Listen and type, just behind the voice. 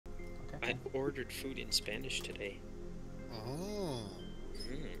ordered food in Spanish today. Oh.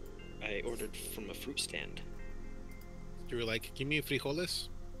 I ordered from a fruit stand. You were like, give me frijoles?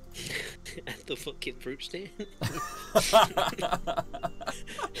 At the fucking fruit stand?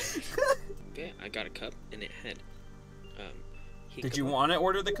 Yeah, I got a cup and it had Did you want to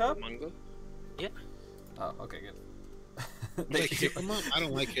order the cup? Mango? Yeah. Oh, okay, good. Like jicama? I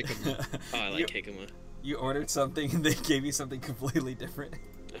don't like jicama. Oh, I like jicama. You ordered something and they gave you something completely different.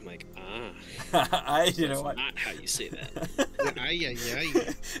 I'm like, you know what? Not how you say that.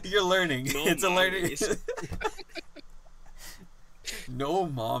 You're learning. No It's a learning. mommies. No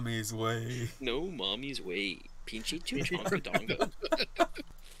mommy's way. No mommy's way. Pinchy chonga donga.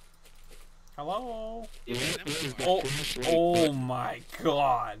 Hello. Oh my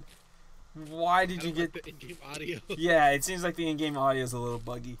god. Why did you get the in-game audio? Yeah, it seems like the in-game audio is a little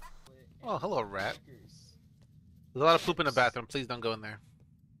buggy. Oh, hello, rat. There's a lot of poop in the bathroom. Please don't go in there.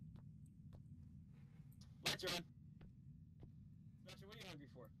 What are you hungry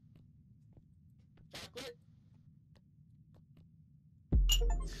for?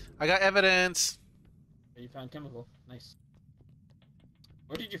 Chocolate? I got evidence. You found chemical. Nice.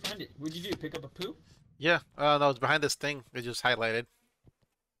 Where did you find it? What'd you do? Pick up a poo? Yeah, no, it was behind this thing. It just highlighted.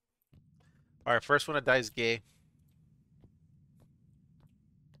 Alright, first one to die is gay.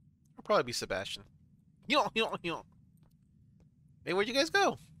 I'll probably be Sebastian. Hey, where'd you guys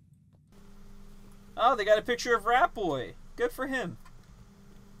go? Oh, they got a picture of Rat Boy. Good for him.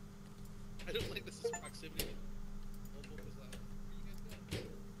 I don't like this proximity.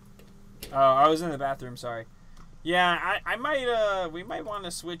 Oh, I was in the bathroom, sorry. Yeah, I might, we might want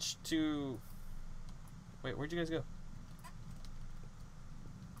to switch to... Wait, where'd you guys go?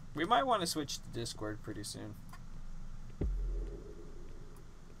 We might want to switch to Discord pretty soon.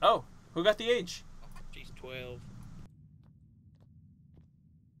 Oh, who got the age? She's 12.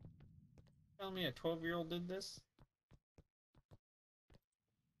 Tell me a 12-year-old did this?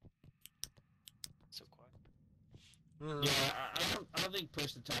 So quiet. Yeah, I don't think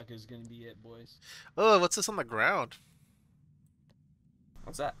push to talk is gonna be it, boys. Oh, what's this on the ground?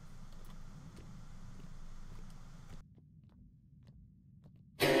 What's that?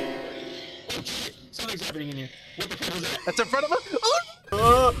 Something's happening in here. What the fuck was that? That's in front of us.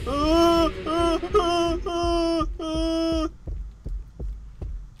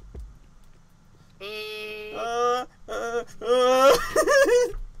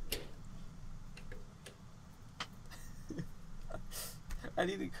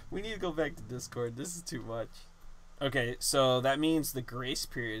 We need to go back to Discord. This is too much. Okay, so that means the grace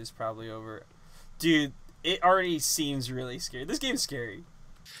period is probably over. Dude, it already seems really scary. This game's scary.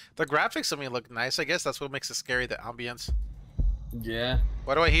 The graphics, I mean, look nice. I guess that's what makes it scary, the ambience. Yeah.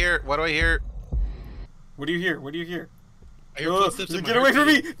 What do I hear? What do I hear? What do you hear? What do you hear? I hear footsteps in my Get away from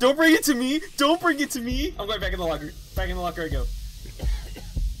arcade. me! Don't bring it to me! Don't bring it to me! I'm going back in the locker. Back in the locker I go.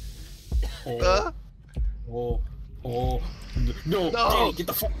 Oh. No, Danny, get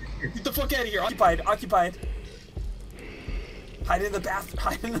the fuck out of here! Occupied. Hide in the bath.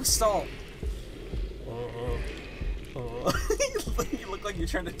 Hide in the stall. You look like you're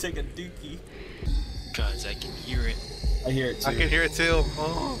trying to take a dookie. Guys, I can hear it. I hear it too. I can hear it too.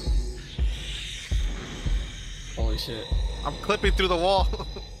 Oh. Holy shit. I'm clipping through the wall.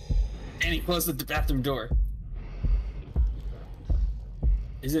 Danny, close the bathroom door.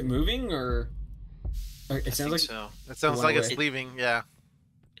 Is it moving or? It sounds like so. It sounds One like it's way. leaving. Yeah.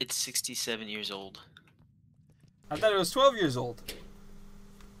 It's 67 years old. I thought it was 12 years old.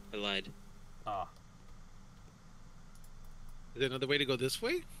 I lied. Ah. Is there another way to go this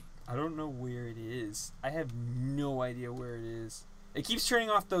way? I don't know where it is. I have no idea where it is. It keeps turning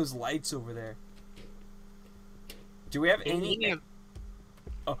off those lights over there. Do we have any?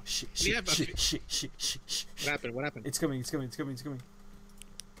 Oh shit! Shit! What happened? It's coming!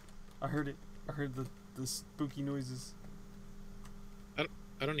 I heard it. I heard the spooky noises. I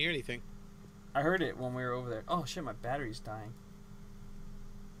don't hear anything. I heard it when we were over there. Oh shit! My battery's dying.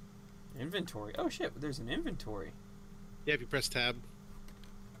 Inventory. Oh shit! There's an inventory. Yeah, if you press tab.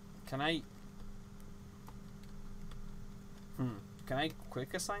 Can I? Can I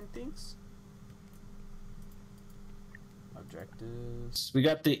quick assign things? Objectives. We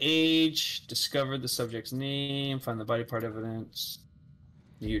got the age, discover the subject's name, find the body part evidence,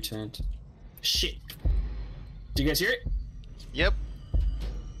 mutant. Shit. Do you guys hear it? Yep.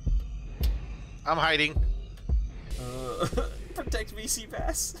 I'm hiding. Protect me,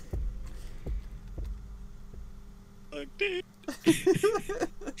 Seabass. Alright,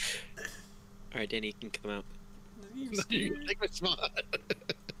 Danny, you can come out. Take my spot.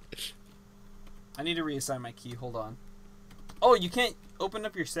 I need to reassign my key. Hold on. Oh, you can't open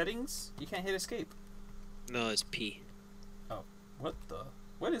up your settings? You can't hit escape. No, it's P. Oh, what the?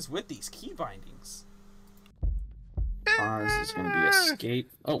 What is with these key bindings? This is gonna be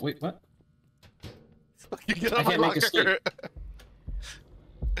escape. Oh wait, what? You get I on my can't make locker. escape.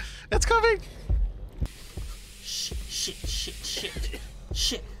 It's coming. Shit, shit, shit, shit,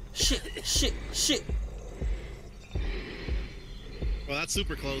 shit, shit, shit, shit. Well, that's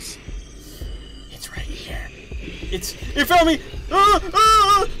super close. It's right here. It found me. Ah,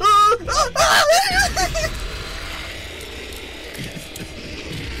 ah, ah, ah, ah.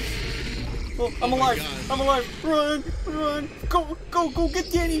 Oh, I'm alive. God. I'm alive. Run, run. Go, go, go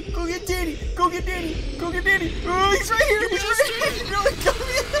get Danny. Go get Danny. Go get Danny. Go get Danny. Oh, he's right here. He's right here. He really got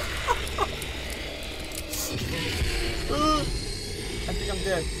me. I think I'm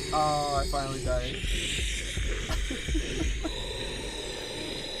dead. Oh, I finally died.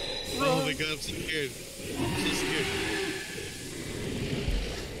 Oh my god, I'm so scared. I'm so scared.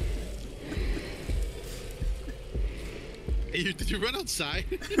 Hey, did you run outside?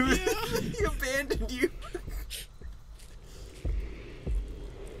 He abandoned you.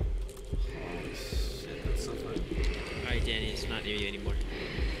 Holy shit, that's so funny. Alright, Danny, it's not near you anymore.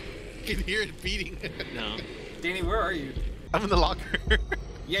 I can hear it beating. No. Danny, where are you? I'm in the locker.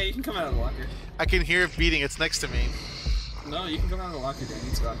 Yeah, you can come out of the locker. I can hear it beating. It's next to me. No, you can come out of the locker, Danny.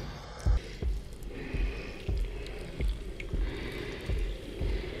 It's gone.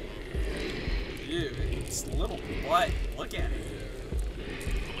 Dude, it's little butt. Look at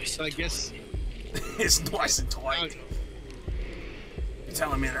it. So I guess It's twice and tight. You're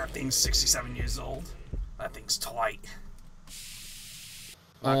telling me that thing's 67 years old? That thing's tight.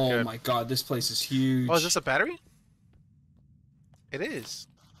 Not Oh good. my god, this place is huge. Oh, is this a battery? It is.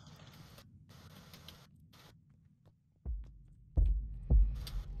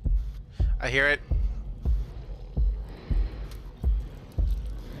 I hear it.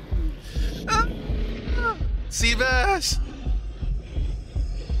 Seabass!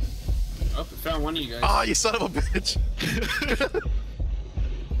 Oh, I found one of you guys. Oh, you son of a bitch!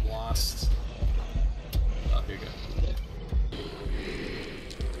 Lost. Oh, here you go.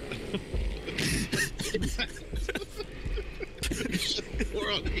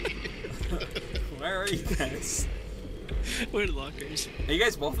 we're on me. Where are you guys? We're in lockers. Are you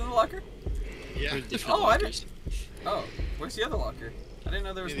guys both in the locker? Yeah. We're in different Oh, I lockers. Oh, where's the other locker? I didn't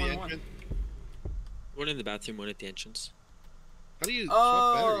know there was In more the than one. entrance. One in the bathroom, one at the entrance. How do you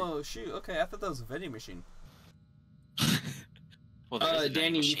swap battery? Oh, shoot. Okay, I thought that was a vending machine. Well, there is a vending Danny,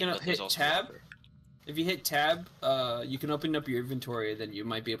 you machine, can but there's hit also a tab. locker. If you hit tab, you can open up your inventory, then you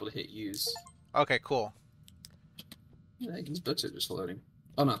might be able to hit use. Okay, cool. Yeah, these books are just loading.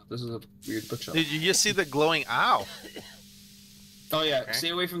 Oh no, this is a weird bookshelf. Did you just see the glowing ow? Oh yeah, Okay. stay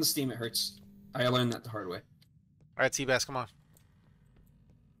away from the steam, it hurts. I learned that the hard way. Alright, Seabass, come on.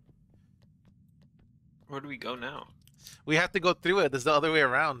 Where do we go now? We have to go through it. There's the other way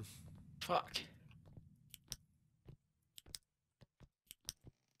around. Fuck.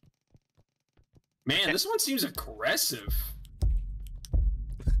 Man, this one seems aggressive.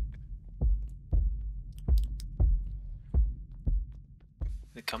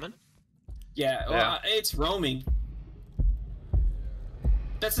 They coming? Yeah, well, Yeah. it's roaming.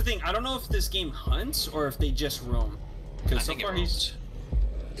 That's the thing, I don't know if this game hunts or if they just roam. I Because so think it far he's...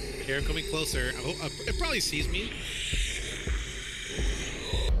 roams. Here, I'm coming closer. It probably sees me.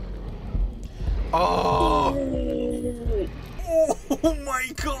 Oh! Oh my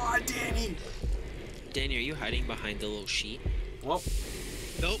god, Danny! Danny, are you hiding behind the little sheet? Well,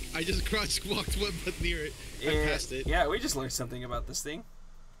 Nope, I just walked one foot near it. I passed it. Yeah, we just learned something about this thing.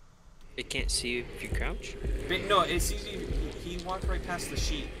 It can't see you if you crouch? But no, it sees you. He walked right past the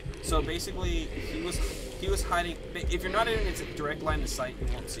sheet. So basically, he was hiding. If you're not in its direct line of sight, he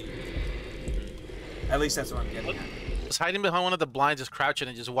won't see you. At least that's what I'm getting at. I was hiding behind one of the blinds, just crouching,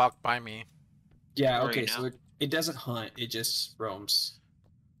 and just walked by me. Yeah. Where are Okay. you So now? it doesn't hunt. It just roams.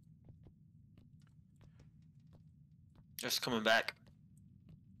 Just coming back.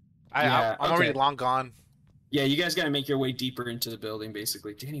 Yeah, I'm already okay. long gone. Yeah, you guys gotta make your way deeper into the building,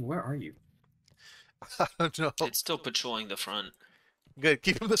 basically. Danny, where are you? I don't know. It's still patrolling the front. Good,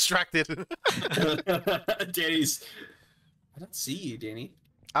 keep him distracted. Danny's. I don't see you, Danny.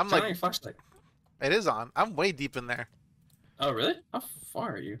 I'm Turn on like, your flashlight. it is on. I'm way deep in there. Oh, really? How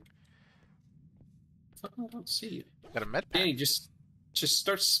far are you? I don't see you. Got a med pack. Danny, just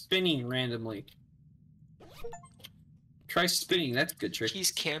start spinning randomly. Try spinning. That's a good trick.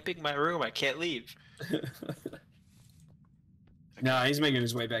 He's camping my room. I can't leave. No, he's making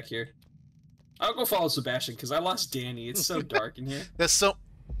his way back here. I'll go follow Sebastian because I lost Danny. It's so dark in here. That's so.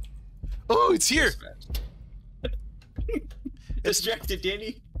 Oh, it's here. Distracted,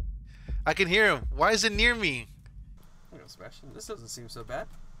 Danny. I can hear him. Why is it near me? There you go, Sebastian. This doesn't seem so bad.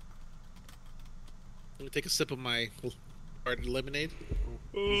 Let me take a sip of my horrid lemonade.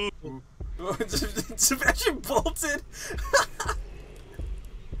 Sebastian bolted.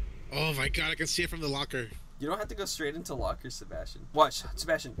 Oh my god, I can see it from the locker. You don't have to go straight into lockers, Sebastian. Watch,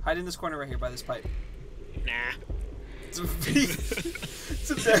 Sebastian. Hide in this corner right here by this pipe. Nah.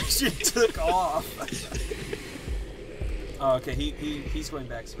 Sebastian took off. Oh, okay. He's going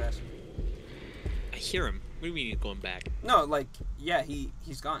back, Sebastian. I hear him. What do you mean he's going back? No, like, yeah,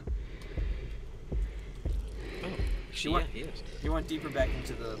 he's gone. Oh, actually, yeah, he is. He went deeper back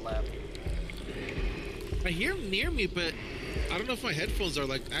into the lab. I hear him near me, but I don't know if my headphones are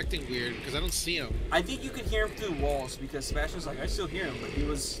like acting weird because I don't see him. I think you could hear him through walls because Sebastian's like, I still hear him, but he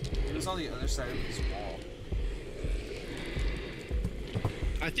was on the other side of this wall.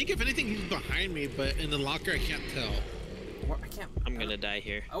 I think if anything, he's behind me, but in the locker, I can't tell. What? I can't. I'm gonna die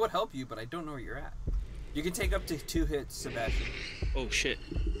here. I would help you, but I don't know where you're at. You can take up to 2 hits, Sebastian. Oh shit.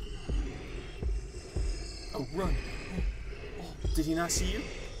 Oh, run! Oh, did he not see you?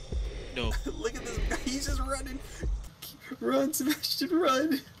 No. Look at this guy. He's just running. Run, Sebastian,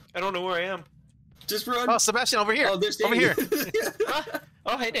 run! I don't know where I am. Just run. Oh, Sebastian, over here. Oh, there's over Danny. here.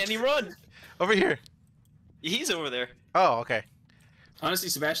 Oh, hey, Danny, run! Over here. He's over there. Oh, okay. Honestly,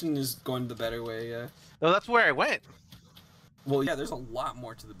 Sebastian is going the better way. Yeah. No, that's where I went. Well, yeah. There's a lot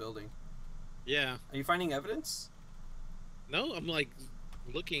more to the building. Yeah. Are you finding evidence? No, I'm like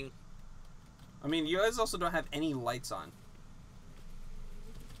looking. I mean, you guys also don't have any lights on.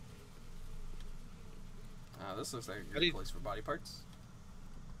 This looks like a good place for body parts.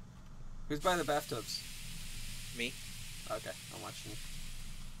 Who's by the bathtubs? Me. Okay, I'm watching.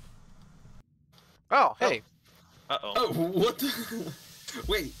 Oh, hey. Uh-oh. Oh, what the?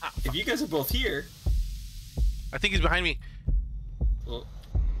 Wait, if you guys are both here... I think he's behind me. Well,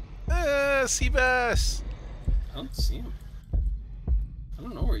 Seabass. I don't see him. I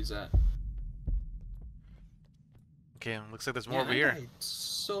don't know where he's at. Okay, looks like there's more over I here. died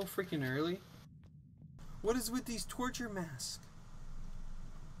so freaking early. What is with these torture masks?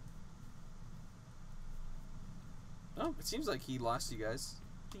 Oh, it seems like he lost you guys.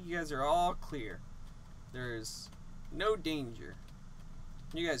 I think you guys are all clear. There's no danger.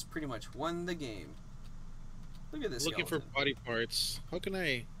 You guys pretty much won the game. Look at this. Looking for body parts. How can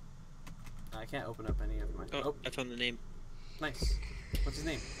I? I can't open up any of my. Oh, I found the name. Nice. What's his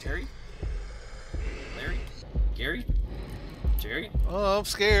name? Terry? Larry? Gary? Jerry? Oh, I'm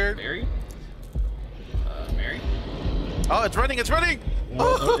scared. Mary? Mary? Oh, it's running, it's running!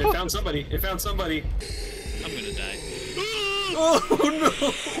 Oh, it found somebody. It found somebody. I'm gonna die. Oh no!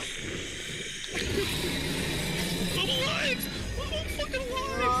 I'm alive! I'm fucking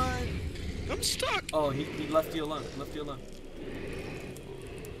alive! Run. I'm stuck! Oh, he left you alone. Left you alone.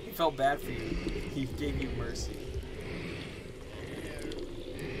 He felt bad for you. He gave you mercy.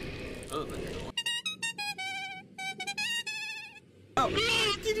 Oh, the Oh.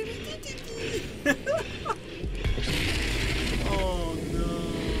 Oh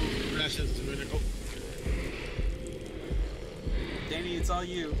no. Rations is running. Oh. Danny, it's all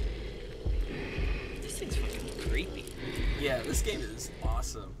you. This thing's fucking creepy. Yeah, this game is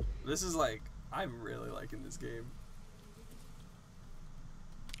awesome. This is like, I'm really liking this game.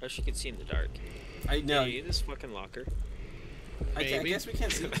 I wish you could see in the dark. I know. Hey, this fucking locker. I Maybe. guess we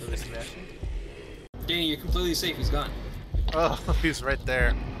can't see each other, Sebastian. Danny, you're completely safe. He's gone. Oh, he's right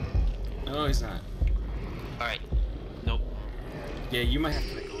there. No, he's not. Alright. Nope. Yeah, you might have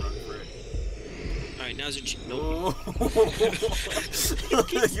to make a run for it. Alright, now's your nope.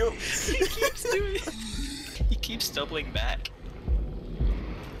 You- He keeps doing it. He keeps doubling back.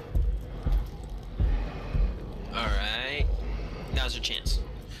 Alright. Now's your chance.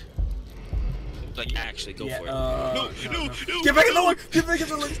 Like, actually go for it. No. Get back in the look! Get back in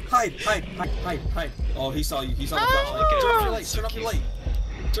the look! Hide! Oh, he saw you. He saw the flashlight. Turn off your light. Turn off your light.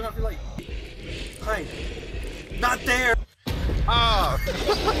 Turn off your light. Hide. Not there! Oh!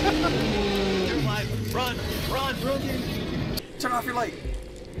 You're alive. Run! Turn off your light.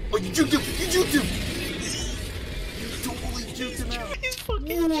 Oh, you juked him! You juked him! You totally juked him out. He's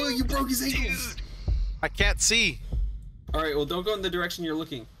fucking Whoa, you broke his ankles. I can't see. Alright, well, don't go in the direction you're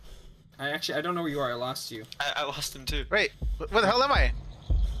looking. I don't know where you are. I lost you. I lost him too. Wait, where the hell am I?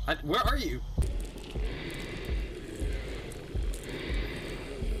 Where are you?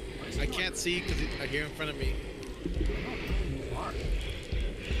 I can't see because I hear in front of me.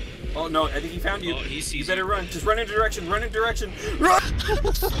 Oh no, I think he found you. Oh, he sees you better you. run. Just run in direction. Run in direction. Run!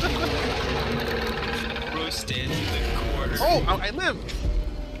 Bro stands in the corner. Oh, I live.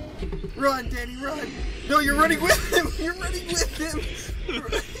 Run, Danny, run! No, you're running with him! You're running with him!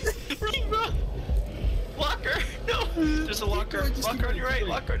 Run, bro. Locker! No! There's a locker. Locker on your right.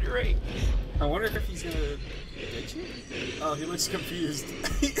 Locker on your right. I wonder if he's gonna get you? Oh, he looks confused.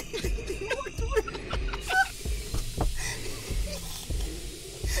 He walked away.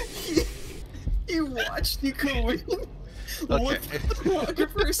 He watched you go in. Looked at the locker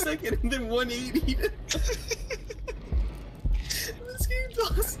for a second and then 180. This game's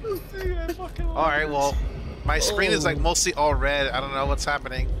awesome. Dude, I fucking love Alright, this. well, my screen is like mostly all red. I don't know what's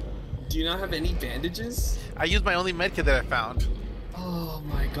happening. Do you not have any bandages? I used my only medkit that I found. Oh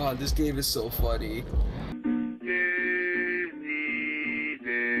my god, this game is so funny.